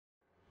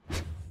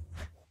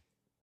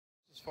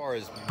As far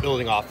as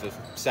building off of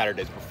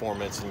Saturday's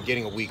performance and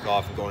getting a week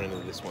off and going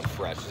into this one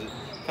fresh, does it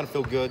kind of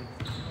feel good?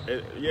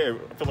 Yeah,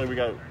 I feel like we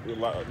got a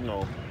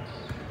lot,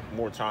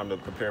 more time to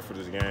prepare for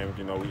this game.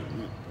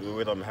 We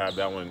let them have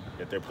that one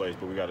at their place,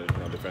 but we got to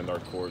defend our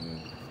court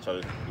and try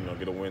to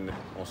get a win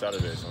on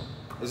Saturday. So.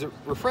 Is it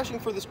refreshing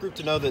for this group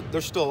to know that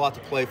there's still a lot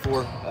to play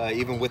for,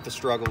 even with the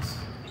struggles?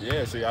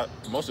 Yeah, see, a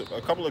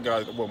couple of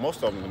guys, well,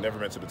 most of them have never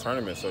been to the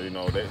tournament, so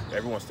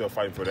everyone's still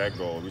fighting for that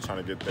goal. We're trying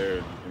to get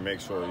there and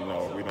make sure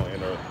we don't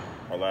enter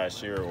our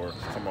last year or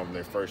some of them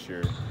their first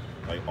year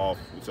off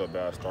to a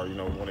bad start. We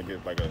want to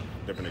get a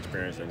different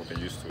experience than what they're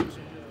used to. So.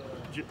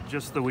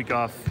 Just the week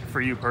off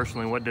for you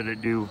personally, what did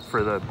it do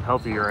for the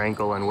health of your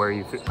ankle, and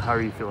how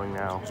are you feeling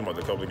now? You talking about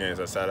the couple of games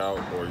I sat out,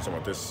 or you talking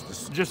about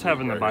this just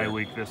having the bye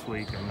week this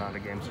week and not a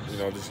game.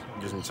 Just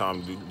gives me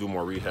time to do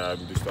more rehab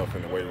and do stuff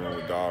in the weight room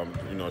with Dom.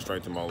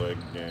 Strengthen my leg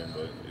again.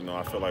 But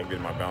I feel like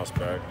getting my bounce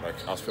back.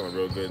 I was feeling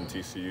real good in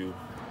TCU,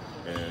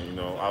 and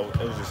it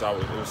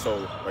was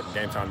so like a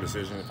game time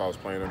decision if I was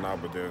playing or not.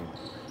 But then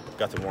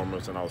got to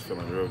warm-ups and I was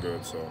feeling real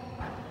good. So.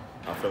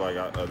 I feel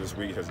like this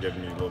week has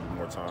given me a little bit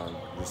more time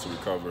just to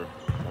recover.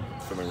 I'm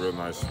feeling real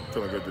nice,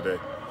 feeling good today.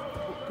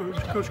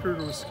 Coach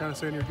Kruger was kind of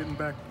saying you're getting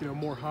back,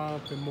 more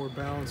hop and more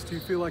balance. Do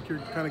you feel like you're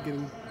kind of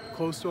getting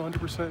close to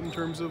 100% in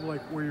terms of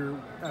where your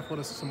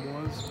athleticism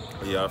was?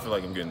 Yeah, I feel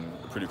like I'm getting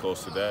pretty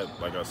close to that.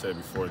 Like I said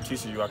before, at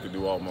TCU I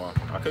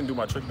couldn't do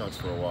my trick dunks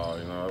for a while.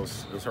 It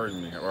was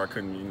hurting me, or I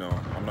couldn't,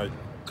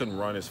 couldn't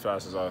run as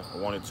fast as I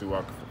wanted to.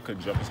 I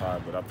couldn't jump as high,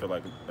 but I feel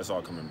like that's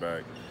all coming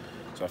back.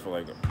 So I feel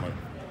like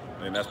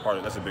and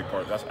that's a big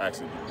part. That's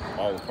actually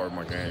all part of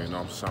my game.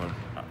 I'm just trying to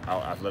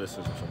out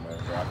athleticism somewhere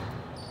where I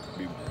can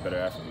be a better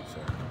athlete. So.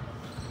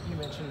 You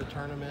mentioned the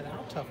tournament.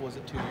 How tough was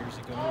it 2 years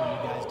ago when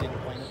you guys didn't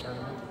play in the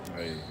tournament?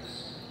 Hey,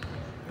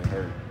 it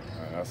hurt.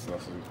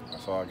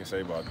 That's all I can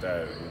say about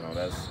that.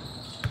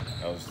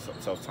 That was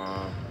a tough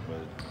time,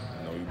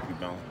 but we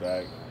bounced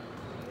back.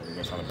 We're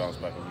gonna try to bounce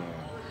back again.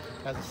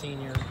 As a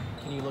senior,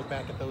 can you look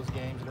back at those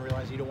games and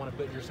realize you don't want to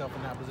put yourself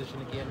in that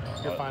position again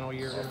your final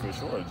year? For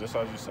sure, just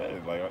as you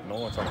said, no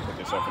one's trying to put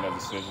themselves in that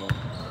decision.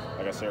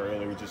 Like I said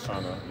earlier, we're just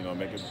trying to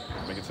make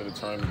it to the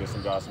tournament, get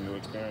some guys some new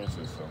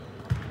experiences. So.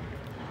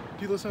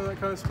 Do you listen to that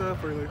kind of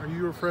stuff, or are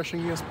you refreshing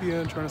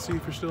ESPN, trying to see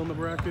if you're still in the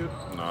bracket?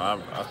 No,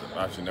 I've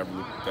actually never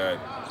looked at that.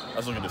 I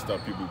just look at the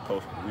stuff people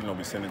post,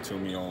 be sending to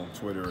me on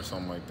Twitter or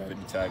something like that. They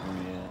be tagging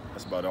me in.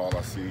 That's about all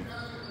I see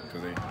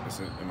because it's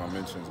in my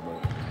mentions,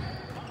 but.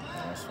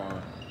 That's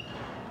fine.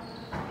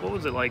 What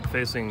was it like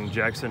facing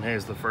Jackson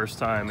Hayes the first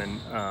time,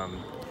 and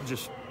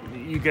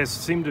you guys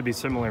seem to be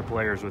similar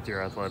players with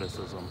your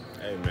athleticism?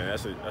 Hey man,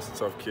 that's a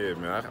tough kid,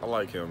 man. I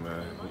like him,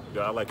 man.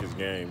 I like his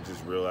game,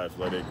 just real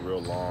athletic,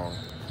 real long.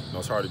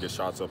 It's hard to get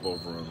shots up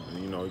over him, and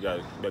he got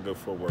good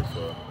footwork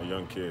for a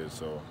young kid.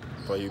 So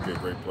I feel like he'd be a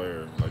great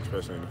player,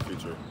 especially in the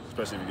future.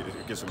 Especially if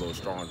he gets a little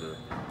stronger,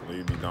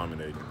 he'd be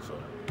dominating.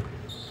 So.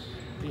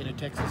 Being a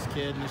Texas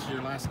kid, and this is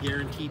your last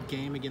guaranteed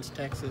game against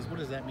Texas, what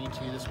does that mean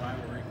to you, this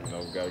rivalry? We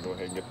got to go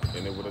ahead and get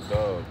in it with a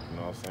dub, you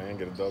know what I'm saying?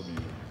 Get a W.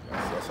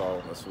 That's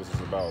all. That's what it's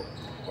about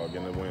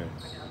getting a win.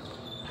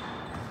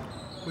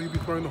 Will you be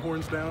throwing the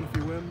horns down if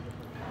you win?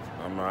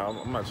 I'm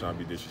not trying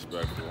to be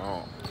disrespectful.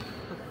 I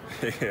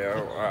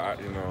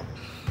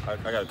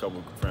got a couple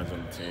of friends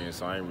on the team,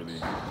 so I ain't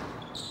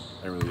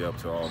really up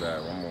to all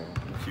that. I'm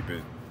gonna keep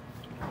it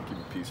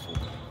peaceful.